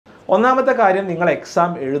ഒന്നാമത്തെ കാര്യം നിങ്ങൾ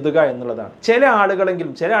എക്സാം എഴുതുക എന്നുള്ളതാണ്. ചില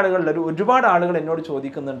ആളുകളിൽ ഒരുപാട് ആളുകൾ എന്നോട്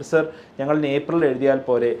ചോദിക്കുന്നുണ്ട്, സർ ഞങ്ങൾ ഏപ്രിൽ എഴുതിയാൽ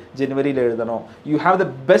പോരെ, ജനുവരിയിൽ എഴുതണോ? You have the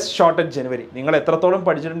best shot at ജനുവരി. നിങ്ങൾ എത്രത്തോളം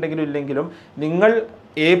പഠിച്ചിട്ടുണ്ടെങ്കിലും ഇല്ലെങ്കിലും നിങ്ങൾ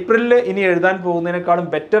ഏപ്രിലിൽ ഇനി എഴുതാൻ പോകുന്നതിനേക്കാളും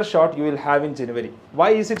better shot you will have in January.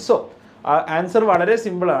 Y is it so? Answer വളരെ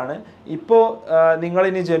സിമ്പിളാണ്. ഇപ്പോൾ നിങ്ങൾ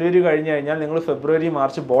ഇനി ജനുവരി കഴിഞ്ഞ് കഴിഞ്ഞാൽ നിങ്ങൾ ഫെബ്രുവരി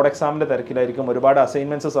മാർച്ച് ബോർഡ് എക്സാമിൻ്റെ തിരക്കിലായിരിക്കും, ഒരുപാട്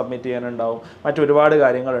അസൈൻമെൻറ്റ്സ് സബ്മിറ്റ് ചെയ്യാനുണ്ടാവും, മറ്റൊരുപാട്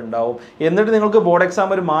കാര്യങ്ങളുണ്ടാവും. എന്നിട്ട് നിങ്ങൾക്ക് ബോർഡ്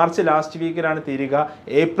എക്സാം ഒരു മാർച്ച് ലാസ്റ്റ് വീക്കിലാണ് തീരുക.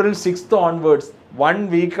 ഏപ്രിൽ 6th ഓൺവേർഡ്സ് 1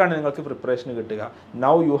 വീക്കാണ് നിങ്ങൾക്ക് പ്രിപ്പറേഷന് കിട്ടുക.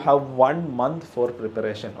 Now you have 1 month four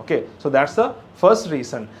preparation. Okay, so that's the first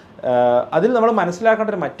reason. അതിൽ നമ്മൾ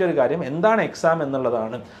മനസ്സിലാക്കേണ്ട ഒരു മറ്റൊരു കാര്യം എന്താണ് എക്സാം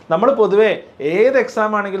എന്നുള്ളതാണ്. നമ്മൾ പൊതുവേ ഏത്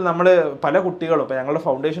എക്സാം ആണെങ്കിലും നമ്മൾ പല കുട്ടികളും, ഇപ്പോൾ ഞങ്ങളുടെ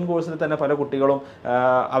ഫൗണ്ടേഷൻ കോഴ്സിൽ തന്നെ പല കുട്ടികളും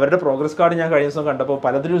അവരുടെ പ്രോഗ്രസ് കാർഡ് ഞാൻ കഴിഞ്ഞ ദിവസം കണ്ടപ്പോൾ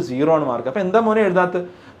പലതിലും 0 ആണ് മാർക്ക്. അപ്പോൾ എന്താ മോനെ എഴുതാത്തത്?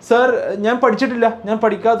 സർ ഞാൻ പഠിച്ചിട്ടില്ല, ഞാൻ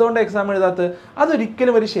പഠിക്കാത്തതുകൊണ്ട് എക്സാം എഴുതാത്തത്.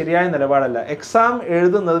 അതൊരിക്കലും ഒരു ശരിയായ നിലപാടല്ല. എക്സാം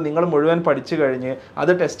എഴുതുന്നത് നിങ്ങൾ മുഴുവൻ പഠിച്ചു കഴിഞ്ഞ്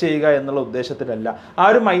അത് ടെസ്റ്റ് ചെയ്യുക എന്നുള്ള ഉദ്ദേശത്തിലല്ല, ആ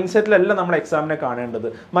ഒരു മൈൻഡ് സെറ്റിലല്ല നമ്മൾ എക്സാമിനെ കാണേണ്ടത്.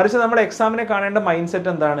 മറിച്ച് നമ്മൾ എക്സാമിനെ കാണേണ്ട മൈൻഡ്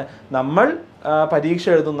സെറ്റ് എന്താണ്? നമ്മൾ പരീക്ഷ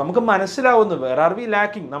എഴുതുന്നു, നമുക്ക് മനസ്സിലാവുന്നു വേർ ആർ വി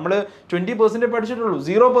ലാക്കിംഗ്. നമ്മൾ 20% പഠിച്ചിട്ടുള്ളൂ,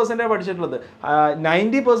 0% പഠിച്ചിട്ടുള്ളത്,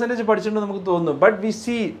 90% പഠിച്ചിട്ടുണ്ടെന്ന് നമുക്ക് തോന്നുന്നു. But we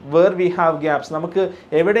see where we have gaps. നമുക്ക്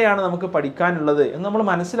എവിടെയാണ് നമുക്ക് പഠിക്കാനുള്ളത് എന്ന് നമ്മൾ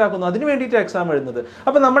മനസ്സിലാക്കുന്നു. അതിന് വേണ്ടിയിട്ട് എക്സാം എഴുതുന്നത്.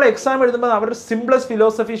 അപ്പോൾ നമ്മൾ എക്സാം എഴുതുമ്പോൾ അവരുടെ simplest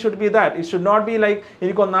philosophy should be that it should not be like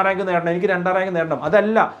എനിക്ക് 1ാം റാങ്ക് നേടണം, എനിക്ക് 2ാം റാങ്ക് നേടണം.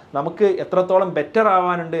 അതല്ല, നമുക്ക് എത്രത്തോളം ബെറ്റർ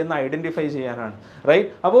ആവാനുണ്ട് എന്ന് ഐഡൻറ്റിഫൈ ചെയ്യാനാണ്. റൈറ്റ്?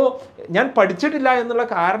 അപ്പോൾ ഞാൻ പഠിച്ചിട്ടില്ല എന്നുള്ള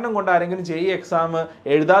കാരണം കൊണ്ട് ആരെങ്കിലും JEE exam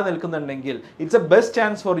എഴുതാതെ നിൽക്കുന്നുണ്ടെങ്കിൽ it's A best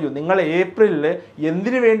chance for you. നിങ്ങൾ ഏപ്രിലിൽ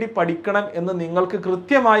എന്തിനു വേണ്ടി പഠിക്കണം എന്ന് നിങ്ങൾക്ക്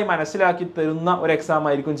കൃത്യമായി മനസ്സിലാക്കി തരുന്ന ഒരു എക്സാം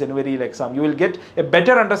ആയിരിക്കും ജനുവരിയിലെ exam. You will get A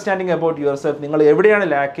better understanding about your self. നിങ്ങൾ എവിടെയാണ്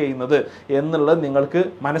ലാക്ക് ചെയ്യുന്നത് എന്നുള്ളത് നിങ്ങൾക്ക്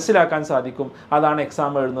മനസ്സിലാക്കാൻ സാധിക്കും. അതാണ്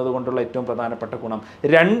എക്സാം എഴുതുന്നത് കൊണ്ടുള്ള ഏറ്റവും പ്രധാനപ്പെട്ട ഗുണം.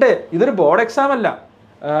 2, ഇതൊരു ബോർഡ് എക്സാം അല്ല,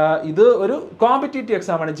 ഇത് ഒരു കോമ്പറ്റേറ്റീവ്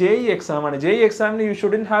എക്സാമാണ്, JEE എക്സാമാണ്. JEE എക്സാമിന് U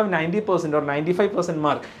shouldn't have 90% or 95%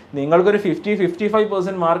 mark. നിങ്ങൾക്കൊരു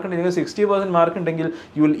 55% മാർക്ക് ഉണ്ടെങ്കിൽ 60% മാർക്ക് ഉണ്ടെങ്കിൽ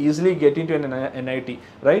you will easily get in to NIT.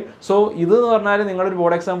 Right? So ഇതെന്ന് പറഞ്ഞാൽ നിങ്ങളൊരു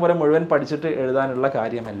ബോർഡ് എക്സാം പോലെ മുഴുവൻ പഠിച്ചിട്ട് എഴുതാനുള്ള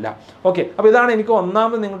കാര്യമല്ല. ഓക്കെ, അപ്പോൾ ഇതാണ് എനിക്ക്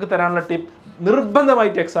ഒന്നാമത് നിങ്ങൾക്ക് തരാനുള്ള ടിപ്പ്.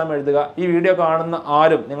 നിർബന്ധമായിട്ട് എക്സാം എഴുതുക. ഈ വീഡിയോ കാണുന്ന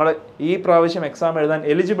ആരും നിങ്ങൾ ഈ പ്രാവശ്യം എക്സാം എഴുതാൻ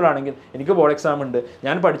എലിജിബിൾ ആണെങ്കിൽ എനിക്ക് ബോർഡ് എക്സാം ഉണ്ട്,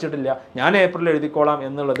 ഞാൻ പഠിച്ചിട്ടില്ല, ഞാൻ ഏപ്രിൽ എഴുതിക്കോളാം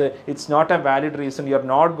എന്നുള്ളത് it's not A valid reason. You are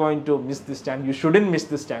not going to miss this chance. U shouldn't miss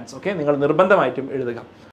this chance. Okay, നിങ്ങൾ നിർബന്ധമായിട്ടും എഴുതുക.